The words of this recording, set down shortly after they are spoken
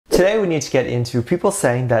Today we need to get into people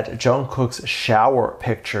saying that Jung Kook's shower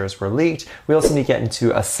pictures were leaked. We also need to get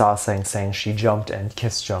into a Sasaeng saying she jumped and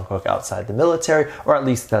kissed Jung Kook outside the military, or at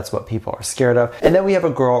least that's what people are scared of. And then we have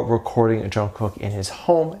a girl recording Jung Kook in his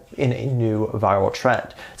home in a new viral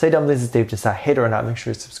trend. So hey Dumplings, it's Dave. Decide hater or not, make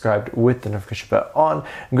sure you're subscribed with the notification bell on,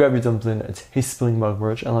 and grab your dumpling and tasting mug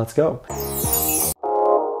merch, and let's go.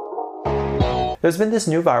 There's been this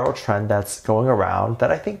new viral trend that's going around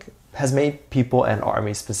that I think has made people and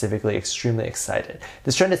armies specifically extremely excited.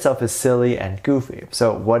 This trend itself is silly and goofy.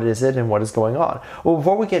 So what is it and what is going on? Well,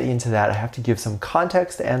 before we get into that, I have to give some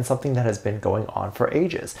context and something that has been going on for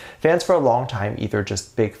ages. Fans for a long time, either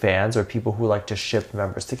just big fans or people who like to ship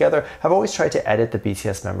members together, have always tried to edit the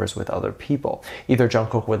BTS members with other people. Either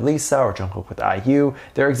Jungkook with Lisa or Jungkook with IU.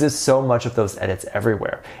 There exists so much of those edits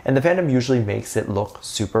everywhere. And the fandom usually makes it look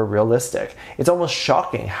super realistic. It's almost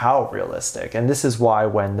shocking how realistic. And this is why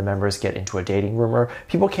when the members get into a dating rumor,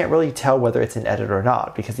 people can't really tell whether it's an edit or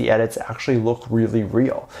not because the edits actually look really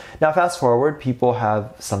real. Now fast forward, people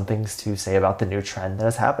have some things to say about the new trend that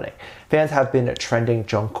is happening. Fans have been trending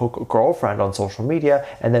Jungkook girlfriend on social media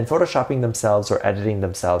and then photoshopping themselves or editing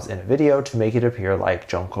themselves in a video to make it appear like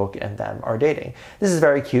Jungkook and them are dating. This is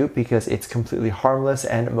very cute because it's completely harmless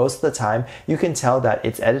and most of the time you can tell that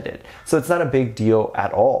it's edited. So it's not a big deal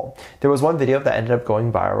at all. There was one video that ended up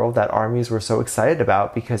going viral that armies were so excited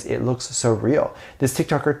about because it looks so real. This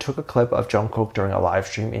TikToker took a clip of Jungkook during a live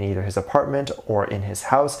stream in either his apartment or in his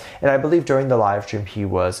house, and I believe during the live stream he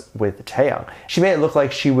was with Taeyang. She made it look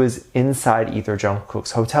like she was inside either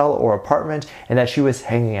Jungkook's hotel or apartment and that she was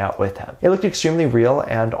hanging out with him. It looked extremely real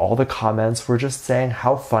and all the comments were just saying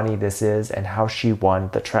how funny this is and how she won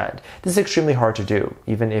the trend. This is extremely hard to do.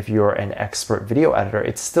 Even if you're an expert video editor,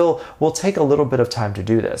 it still will take a little bit of time to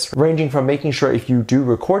do this, ranging from making sure if you do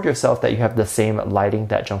record yourself that you have the same lighting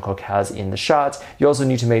that Jungkook has in the shots. You also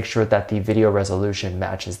need to make sure that the video resolution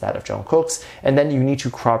matches that of Jungkook's, and then you need to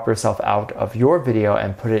crop yourself out of your video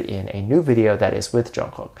and put it in a new video that is with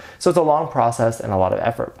Jungkook. So it's a long process and a lot of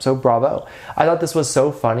effort. So bravo. I thought this was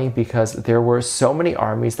so funny because there were so many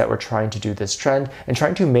armies that were trying to do this trend and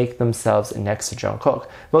trying to make themselves next to Jungkook.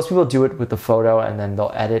 Most people do it with the photo and then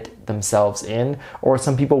they'll edit themselves in, or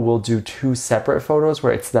some people will do two separate photos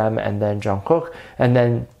where it's them and then Jungkook, and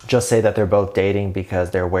then just say that they're both dating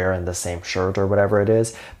because they're wearing the same shirt or whatever it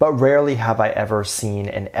is. But rarely have I ever seen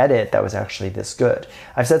an edit that was actually this good.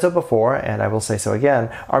 I've said so before and I will say so again,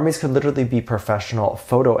 armies could literally be professional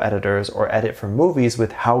photo editors or edit for movies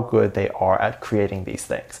with how good they are at creating these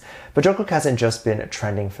things. But Jungkook hasn't just been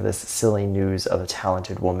trending for this silly news of a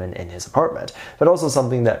talented woman in his apartment, but also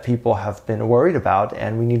something that people have been worried about,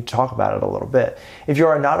 and we need to talk about it a little bit. If you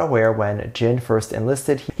are not aware, when Jin first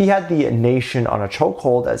enlisted, he had the nation on a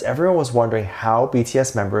chokehold as everyone was wondering how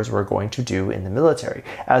BTS members were going to do in the military.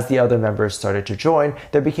 As the other members started to join,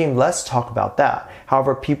 there became less talk about that.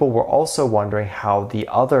 However, people were also wondering how the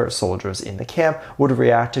other soldiers in the camp would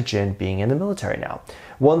react to Jin being in the military now.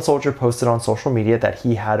 One soldier posted on social media that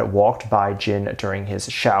he had walked by Jin during his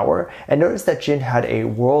shower and noticed that Jin had a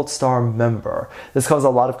World Star member. This caused a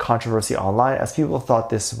lot of controversy online as people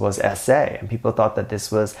thought this was SA and people thought that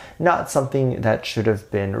this was not something that should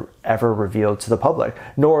have been ever revealed to the public,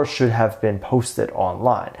 nor should have been posted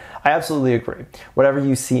online. I absolutely agree. Whatever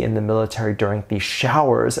you see in the military during these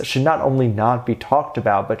showers should not only not be talked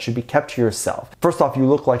about, but should be kept to yourself. First off, you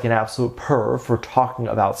look like an absolute perv for talking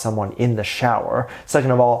about someone in the shower.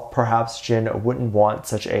 Second of all, perhaps Jin wouldn't want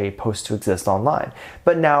such a post to exist online,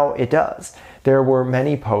 but now it does. There were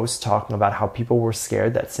many posts talking about how people were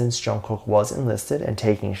scared that since Jungkook was enlisted and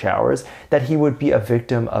taking showers, that he would be a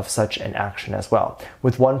victim of such an action as well,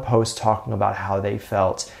 with one post talking about how they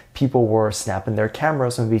felt people were snapping their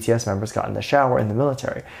cameras when BTS members got in the shower in the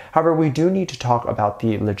military. However, we do need to talk about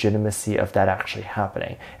the legitimacy of that actually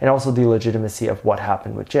happening, and also the legitimacy of what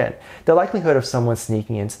happened with Jin. The likelihood of someone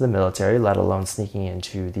sneaking into the military, let alone sneaking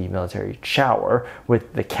into the military shower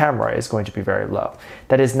with the camera, is going to be very low.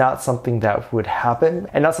 That is not something that would happen,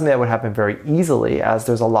 and not something that would happen very easily, as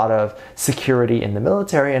there's a lot of security in the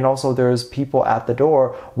military, and also there's people at the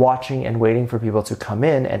door watching and waiting for people to come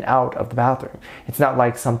in and out of the bathroom. It's not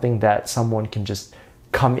like something that someone can just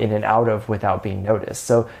come in and out of without being noticed.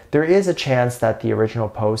 So there is a chance that the original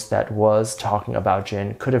post that was talking about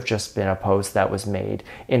Jin could have just been a post that was made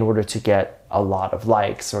in order to get a lot of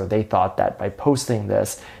likes, or they thought that by posting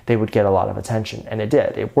this, they would get a lot of attention. And it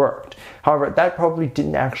did, it worked. However, that probably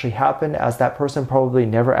didn't actually happen, as that person probably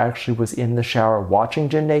never actually was in the shower watching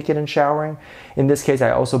Jin naked and showering. In this case,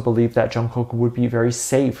 I also believe that Jung Kook would be very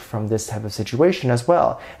safe from this type of situation as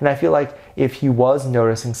well. And I feel like if he was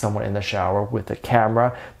noticing someone in the shower with a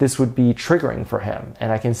camera, this would be triggering for him.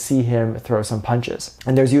 And I can see him throw some punches.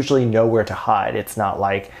 And there's usually nowhere to hide. It's not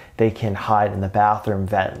like they can hide in the bathroom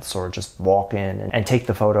vents or just walk in and take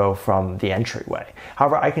the photo from the entryway.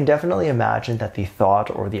 However, I can definitely imagine that the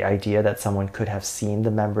thought or the idea that someone could have seen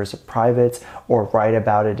the members of privates or write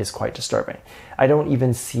about it is quite disturbing. I don't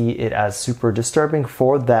even see it as super disturbing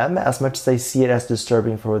for them as much as I see it as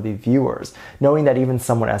disturbing for the viewers, knowing that even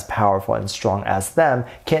someone as powerful and strong as them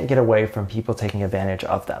can't get away from people taking advantage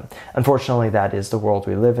of them. Unfortunately, that is the world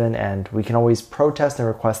we live in, and we can always protest and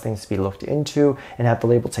request things to be looked into and have the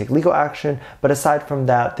label take legal action, but aside from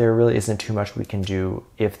that, there really isn't too much we can do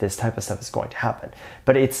if this type of stuff is going to happen.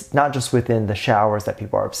 But it's not just within the showers that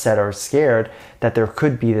people are upset or scared that there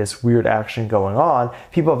could be this weird action going on.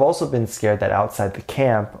 People have also been scared that outside the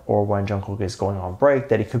camp or when Jung Kook is going on break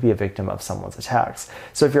that he could be a victim of someone's attacks.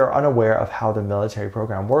 So if you're unaware of how the military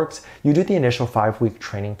program works, you do the initial 5-week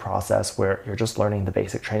training process where you're just learning the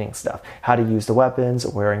basic training stuff, how to use the weapons,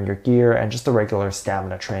 wearing your gear, and just the regular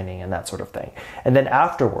stamina training and that sort of thing. And then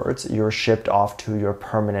afterwards, you're shipped off to your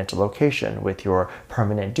permanent location with your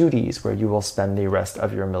permanent duties where you will spend the rest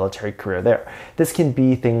of your military career there. This can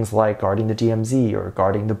be things like guarding the DMZ or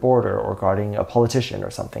guarding the border or guarding a politician or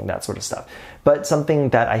something, that sort of stuff. But something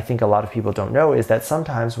that I think a lot of people don't know is that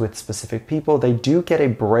sometimes with specific people, they do get a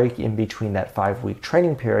break in between that 5-week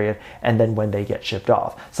training period and then when they get shipped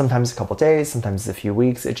off. Sometimes a couple days, sometimes a few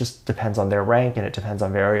weeks. It just depends on their rank and it depends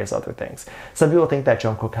on various other things. Some people think that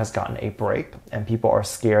Jung Kook has gotten a break and people are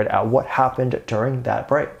scared at what happened during that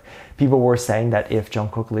break. People were saying that if Jung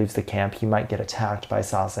Kook leaves the camp, he might get attacked by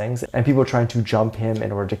sasaengs and people trying to jump him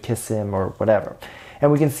in order to kiss him or whatever.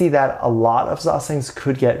 And we can see that a lot of sasaengs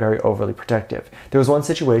could get very overly protective. There was one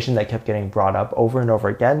situation that kept getting brought up over and over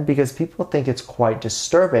again because people think it's quite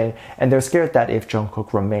disturbing and they're scared that if Jung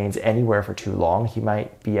Kook remains anywhere for too long, he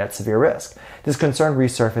might be at severe risk. This concern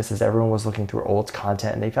resurfaced as everyone was looking through old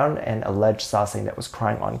content and they found an alleged sasaeng that was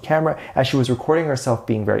crying on camera as she was recording herself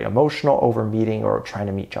being very emotional over meeting or trying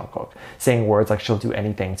to meet Jung Kook, saying words like she'll do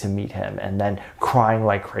anything to meet him and then crying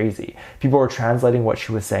like crazy. People were translating what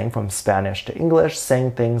she was saying from Spanish to English,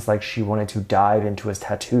 saying things like she wanted to dive into his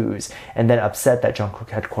tattoos and then upset that Jung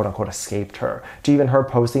Kook had quote-unquote escaped her, to even her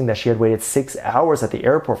posting that she had waited 6 hours at the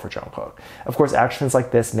airport for Jung Kook. Of course, actions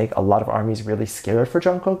like this make a lot of armies really scared for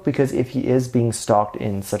Jung Kook because if he is being stalked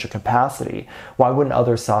in such a capacity, why wouldn't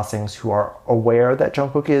other sasaengs who are aware that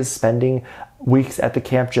Jung Kook is spending weeks at the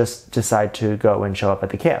camp just decide to go and show up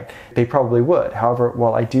at the camp? They probably would. However,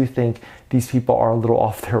 while I do think these people are a little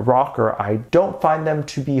off their rocker, I don't find them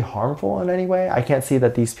to be harmful in any way. I can't see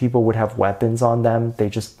that these people would have weapons on them. They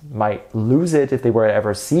just might lose it if they were to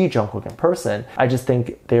ever see Jung Kook in person. I just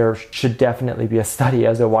think there should definitely be a study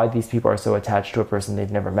as to why these people are so attached to a person they've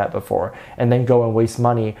never met before and then go and waste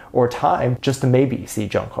money or time just to maybe see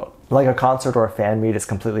Jung Kook. Like a concert or a fan meet is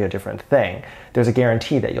completely a different thing. There's a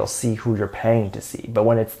guarantee that you'll see who you're paying to see. But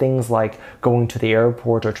when it's things like going to the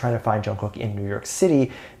airport or trying to find Jung Kook in New York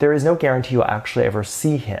City, there is no guarantee you'll actually ever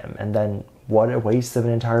see him. And then what a waste of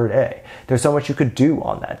an entire day. There's so much you could do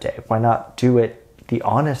on that day. Why not do it the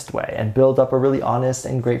honest way and build up a really honest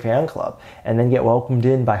and great fan club and then get welcomed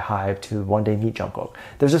in by Hive to one day meet Jung Kook?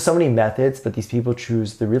 There's just so many methods, but these people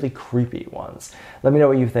choose the really creepy ones. Let me know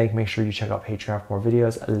what you think. Make sure you check out Patreon for more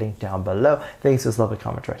videos. Link down below. Thanks for this lovely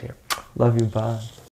comment right here. Love you. Bye.